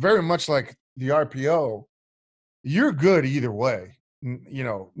day, very much like the RPO, you're good either way.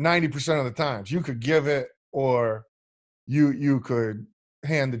 90% of the times you could give it, or you could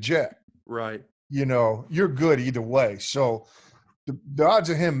hand the jet. Right. You're good either way. So the odds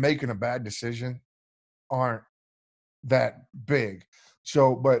of him making a bad decision aren't that big.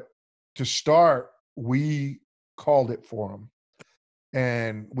 So, but to start, we called it for him,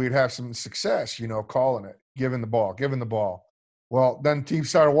 and we'd have some success, calling it, giving the ball. Well, then teams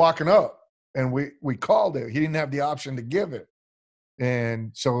started walking up, and we called it. He didn't have the option to give it.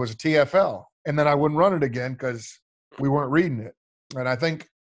 And so it was a TFL. And then I wouldn't run it again because we weren't reading it. And I think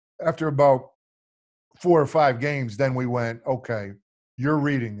after about 4 or 5 games, then we went, okay, you're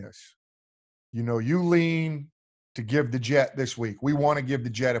reading this. You lean to give the jet this week. We want to give the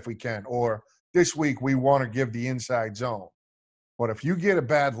jet if we can. Or this week we want to give the inside zone. But if you get a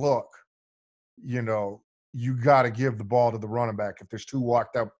bad look, you got to give the ball to the running back if there's 2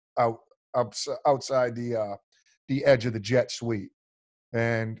 walked outside the edge of the jet sweep.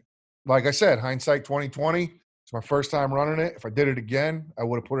 And like I said, hindsight 2020, it's my first time running it. If I did it again, I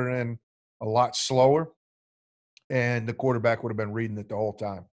would have put it in a lot slower. and the quarterback would have been reading it the whole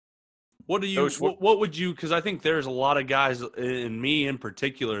time. What do you? Coach, What would you? Because I think there's a lot of guys, and me in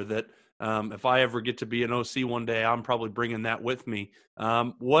particular, that if I ever get to be an OC one day, I'm probably bringing that with me.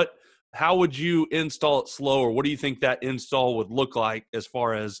 How would you install it slower? What do you think that install would look like as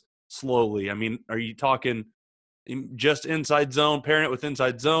far as slowly? I mean, are you talking just inside zone, pairing it with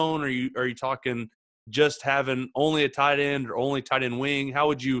inside zone? Are you talking just having only a tight end or only tight end wing? How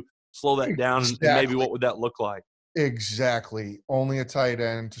would you slow that down, and maybe what would that look like? Exactly. Only a tight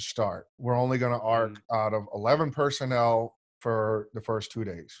end to start. We're only going to arc out of 11 personnel for the first 2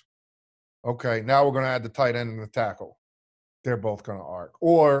 days. Okay, now we're going to add the tight end and the tackle. They're both going to arc.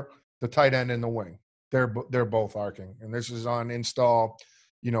 Or the tight end and the wing. They're both arcing. And this is on install,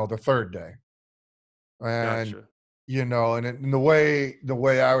 the third day. And, Gotcha. And the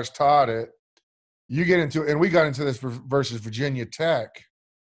way I was taught it, you get into – and we got into this versus Virginia Tech.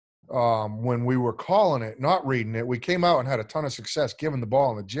 When we were calling it, not reading it, we came out and had a ton of success giving the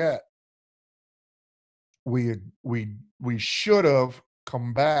ball in the jet. We should have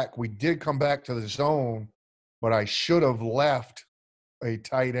come back. We did come back to the zone, but I should have left a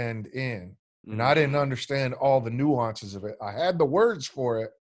tight end in. And I didn't understand all the nuances of it. I had the words for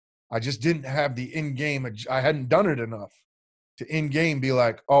it. I just didn't have the in-game. I hadn't done it enough to in-game be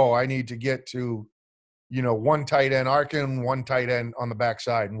like, oh, I need to get to one tight end arcing, one tight end on the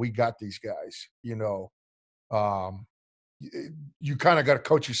backside, and we got these guys. You kind of got to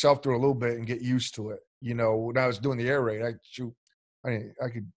coach yourself through a little bit and get used to it. When I was doing the air raid, I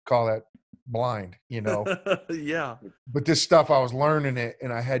could call that blind. Yeah. But this stuff, I was learning it,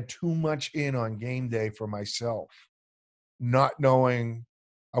 and I had too much in on game day for myself, not knowing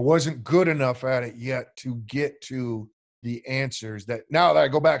I wasn't good enough at it yet to get to the answers that now that I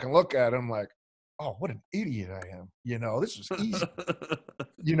go back and look at it, I'm like, oh, what an idiot I am. This was easy.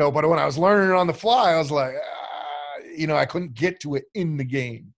 But when I was learning on the fly, I was like, I couldn't get to it in the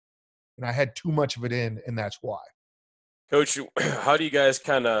game. And I had too much of it in, and that's why. Coach, how do you guys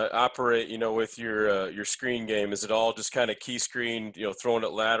kind of operate, with your screen game? Is it all just kind of key screen, throwing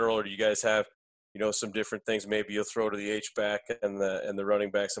it lateral, or do you guys have, some different things? Maybe you'll throw to the H-back and the running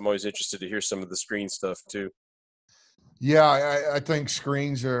backs. I'm always interested to hear some of the screen stuff too. Yeah, I think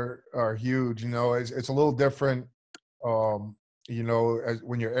screens are huge. It's a little different, as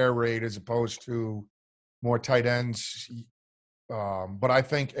when you're air raid as opposed to more tight ends. But I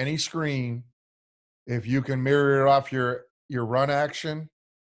think any screen, if you can mirror it off your run action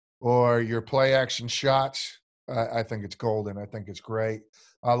or your play action shots, I think it's golden. I think it's great.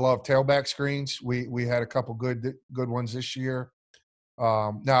 I love tailback screens. We had a couple good ones this year.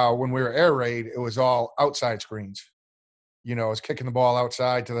 Now, when we were air raid, it was all outside screens. It's kicking the ball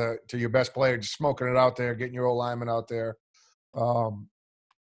outside to your best player, just smoking it out there, getting your old lineman out there.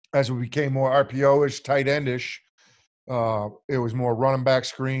 As we became more RPO-ish, tight end-ish, it was more running back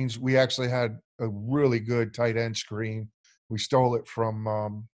screens. We actually had a really good tight end screen. We stole it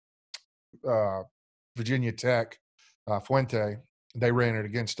from Virginia Tech, Fuente. They ran it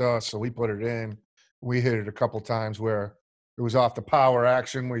against us, so we put it in. We hit it a couple times where it was off the power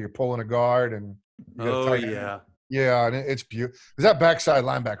action where you're pulling a guard and you got a tight end. Yeah. Yeah, and it's beautiful. Because that backside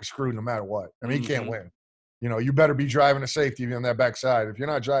linebacker screwed no matter what. I mean, he can't win. You better be driving a safety on that backside. If you're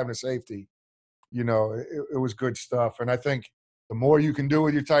not driving a safety, it was good stuff. And I think the more you can do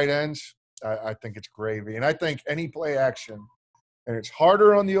with your tight ends, I think it's gravy. And I think any play action, and it's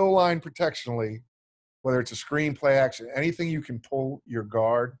harder on the O-line protectionally, whether it's a screen play action, anything you can pull your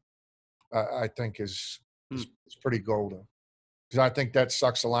guard, I think is pretty golden. Because I think that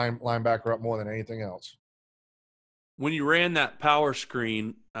sucks the linebacker up more than anything else. When you ran that power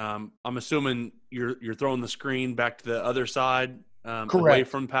screen, I'm assuming you're throwing the screen back to the other side, away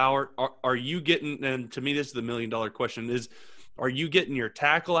from power. Are you getting? And to me, this is the $1 million question: are you getting your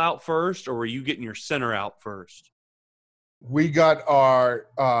tackle out first, or are you getting your center out first? We got our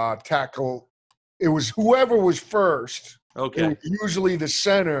tackle. It was whoever was first. Okay. It was usually the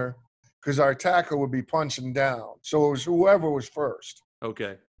center because our tackle would be punching down. So it was whoever was first.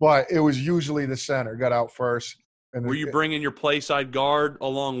 Okay. But it was usually the center got out first. And were you bringing your play side guard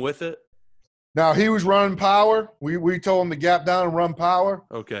along with it? Now he was running power. We told him to gap down and run power.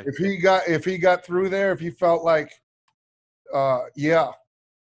 Okay. If he got through there, if he felt like, he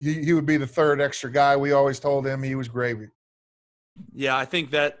would be the third extra guy. We always told him he was gravy. Yeah, I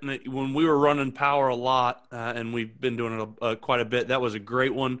think that when we were running power a lot, and we've been doing it quite a bit, that was a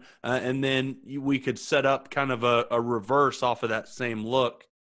great one. And then we could set up kind of a reverse off of that same look,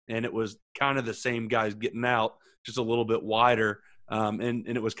 and it was kind of the same guys getting out, just a little bit wider. And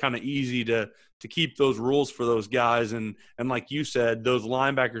it was kind of easy to to keep those rules for those guys. And like you said, those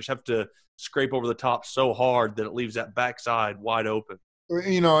linebackers have to scrape over the top so hard that it leaves that backside wide open.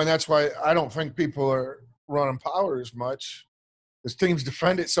 You know, and that's why I don't think people are running power as much, because teams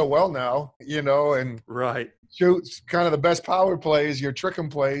defend it so well now, you know, and Right. shoots kind of the best power plays, your tricking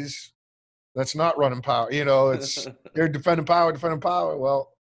plays. That's not running power. You know, it's you're defending power.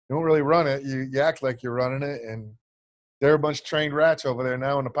 Well, you don't really run it. You act like you're running it, and they're a bunch of trained rats over there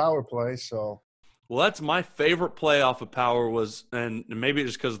now in the power play. So, Well, that's my favorite play off of power was, and maybe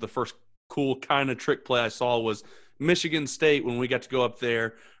just because the first cool kind of trick play I saw was Michigan State when we got to go up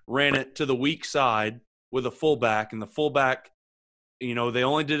there, ran it to the weak side with a fullback, and the fullback, you know, they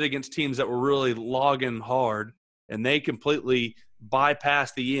only did it against teams that were really logging hard, and they completely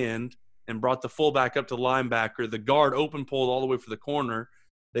bypassed the end and brought the fullback up to the linebacker. The guard open pulled all the way for the corner.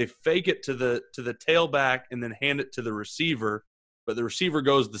 They fake it to the tailback and then hand it to the receiver, but the receiver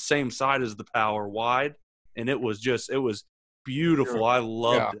goes the same side as the power wide, and it was beautiful. Sure. I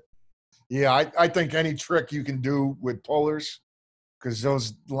loved it. Yeah, I think any trick you can do with pullers, because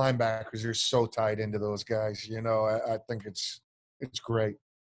those linebackers are so tied into those guys. You know, I think it's great.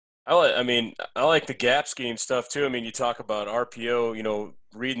 I like the gap scheme stuff too. I mean, you talk about RPO, you know,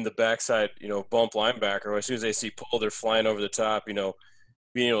 reading the backside, you know, bump linebacker. As soon as they see pull, they're flying over the top, you know,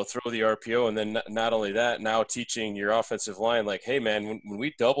 being able to throw the RPO. And then not only that, now teaching your offensive line, like, hey, man, when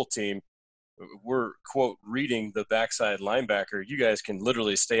we double team, we're, quote, reading the backside linebacker. You guys can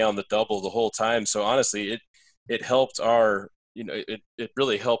literally stay on the double the whole time. So, honestly, it helped our – you know, it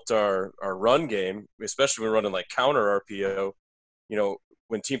really helped our run game, especially when we're running like counter RPO. You know,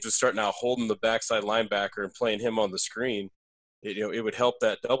 when teams would start now holding the backside linebacker and playing him on the screen, it would help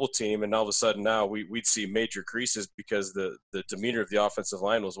that double team. And all of a sudden now we'd see major creases because the demeanor of the offensive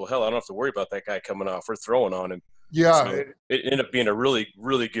line was, well, hell, I don't have to worry about that guy coming off. We're throwing on him. Yeah. So it ended up being a really,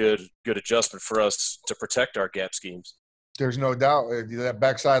 really good adjustment for us to protect our gap schemes. There's no doubt that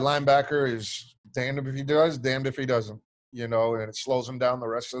backside linebacker is damned if he does, damned if he doesn't. You know, and it slows them down the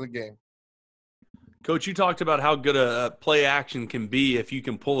rest of the game. Coach, you talked about how good a play action can be if you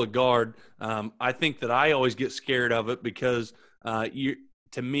can pull a guard. I think that I always get scared of it because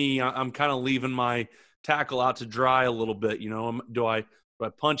to me, I'm kind of leaving my tackle out to dry a little bit. You know, do I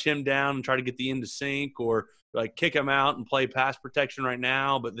punch him down and try to get the end to sink, or do I kick him out and play pass protection right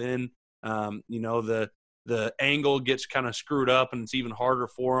now? But then, you know, the angle gets kind of screwed up and it's even harder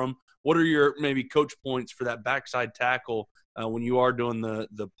for him. What are your maybe coach points for that backside tackle when you are doing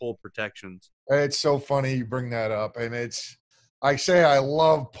the pull protections? It's so funny you bring that up. And I say I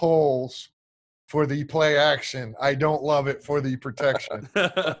love pulls for the play action. I don't love it for the protection,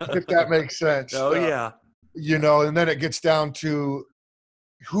 if that makes sense. Oh, yeah. You know, and then it gets down to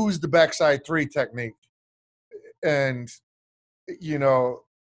who's the backside three technique. And, you know,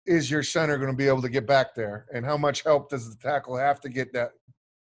 is your center going to be able to get back there? And how much help does the tackle have to get that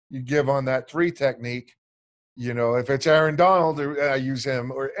you give on that three technique? You know, if it's Aaron Donald, I use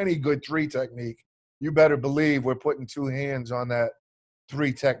him, or any good three technique, you better believe we're putting two hands on that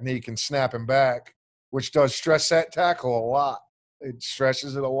three technique and snapping back, which does stress that tackle a lot. It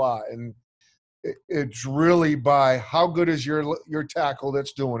stresses it a lot. And it's really by how good is your tackle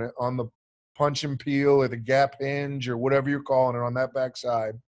that's doing it on the punch and peel or the gap hinge or whatever you're calling it on that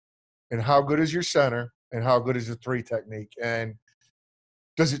backside, and how good is your center and how good is the three technique. And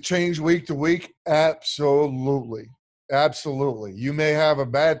does it change week to week? Absolutely. Absolutely. You may have a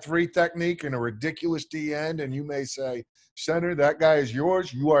bad three technique and a ridiculous D end, and you may say, center, that guy is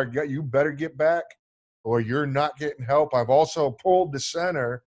yours. You better get back or you're not getting help. I've also pulled the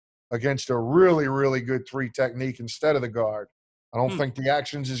center against a really, really good three technique instead of the guard. I don't think the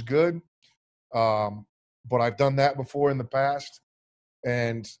action's as good, but I've done that before in the past.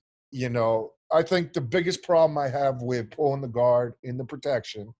 And, you know, I think the biggest problem I have with pulling the guard in the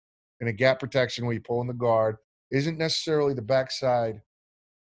protection, in a gap protection where you pull in the guard, isn't necessarily the backside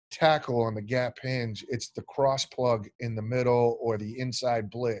tackle on the gap hinge. It's the cross plug in the middle or the inside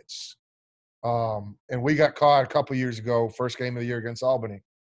blitz. And we got caught a couple years ago, first game of the year against Albany.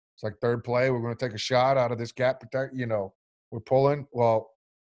 It's like third play, we're going to take a shot out of this gap protect. You know, we're pulling. Well,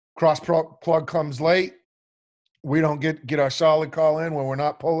 cross plug comes late. We don't get our solid call in when we're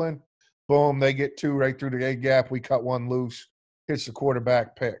not pulling. Boom, they get two right through the A gap. We cut one loose, hits the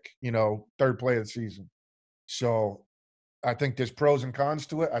quarterback pick, you know, third play of the season. So I think there's pros and cons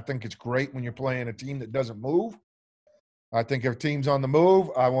to it. I think it's great when you're playing a team that doesn't move. I think if team's on the move,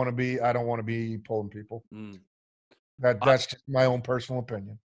 I don't want to be pulling people. That's just my own personal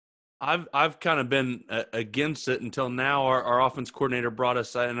opinion. I've kind of been against it until now. Our offense coordinator brought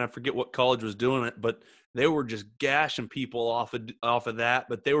us, and I forget what college was doing it, but they were just gashing people off of that,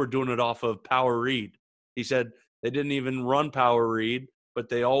 but they were doing it off of power read. He said they didn't even run power read, but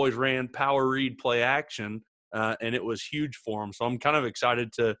they always ran power read play action, and it was huge for them. So I'm kind of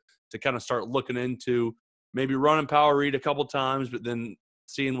excited to kind of start looking into maybe running power read a couple times, but then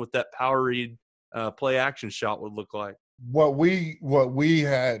seeing what that power read play action shot would look like. What we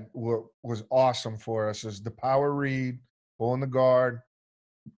had, what was awesome for us, is the power read, pulling the guard.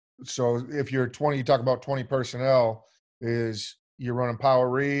 So if you're 20, you talk about 20 personnel, is you're running power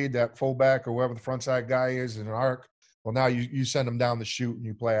read, that fullback or whoever the front side guy is in an arc. Well, now you send them down the chute and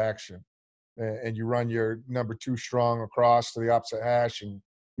you play action, and you run your number 2 strong across to the opposite hash, and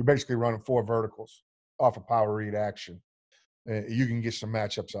you're basically running 4 verticals off of power read action. You can get some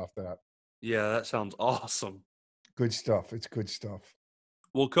matchups off that. Yeah, that sounds awesome. Good stuff. It's good stuff.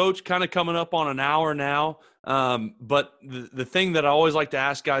 Well, Coach, kind of coming up on an hour now, but the thing that I always like to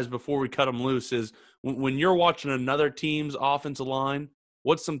ask guys before we cut them loose is when you're watching another team's offensive line,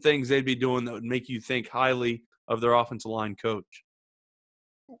 what's some things they'd be doing that would make you think highly of their offensive line coach?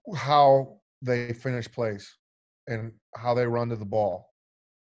 How they finish plays and how they run to the ball.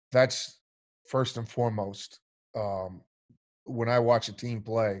 That's first and foremost. When I watch a team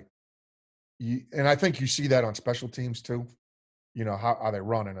play, and I think you see that on special teams too. You know, how are they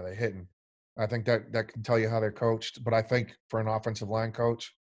running? Are they hitting? I think that can tell you how they're coached. But I think for an offensive line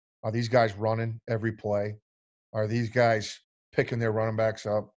coach, are these guys running every play? Are these guys picking their running backs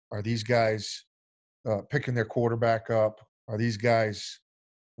up? Are these guys picking their quarterback up? Are these guys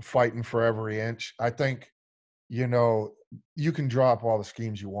fighting for every inch? I think, you know, you can draw up all the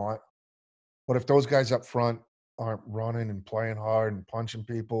schemes you want, but if those guys up front aren't running and playing hard and punching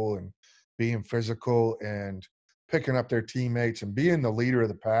people and being physical and picking up their teammates and being the leader of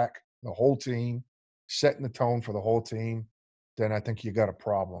the pack, the whole team, setting the tone for the whole team, then I think you got a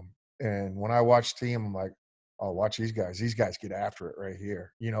problem. And when I watch team, I'm like, oh, watch these guys. These guys get after it right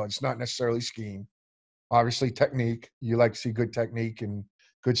here. You know, it's not necessarily scheme. Obviously, technique. You like to see good technique and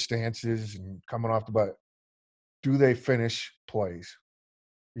good stances and coming off the butt. Do they finish plays?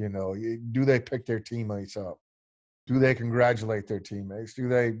 You know, do they pick their teammates up? Do they congratulate their teammates? Do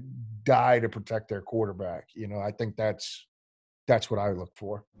they die to protect their quarterback? You know, I think that's what I look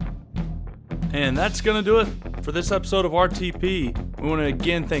for. And that's going to do it for this episode of RTP. We want to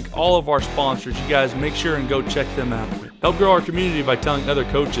again thank all of our sponsors. You guys make sure and go check them out. Help grow our community by telling other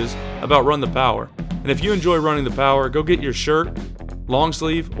coaches about Run the Power. And if you enjoy running the power, go get your shirt, long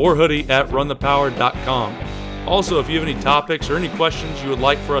sleeve, or hoodie at runthepower.com. Also, if you have any topics or any questions you would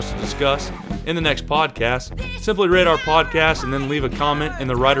like for us to discuss in the next podcast, simply rate our podcast and then leave a comment in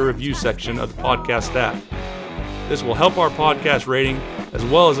the writer review section of the podcast app. This will help our podcast rating as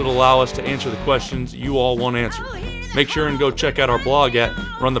well as it'll allow us to answer the questions you all want answered. Make sure and go check out our blog at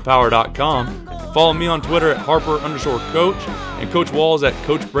runthepower.com. Follow me on Twitter at Harper_Coach and Coach Walls at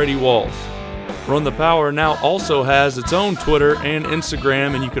Coach Brady Walls. Run the Power now also has its own Twitter and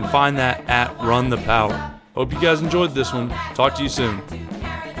Instagram, and you can find that at Run the Power. Hope you guys enjoyed this one. Talk to you soon.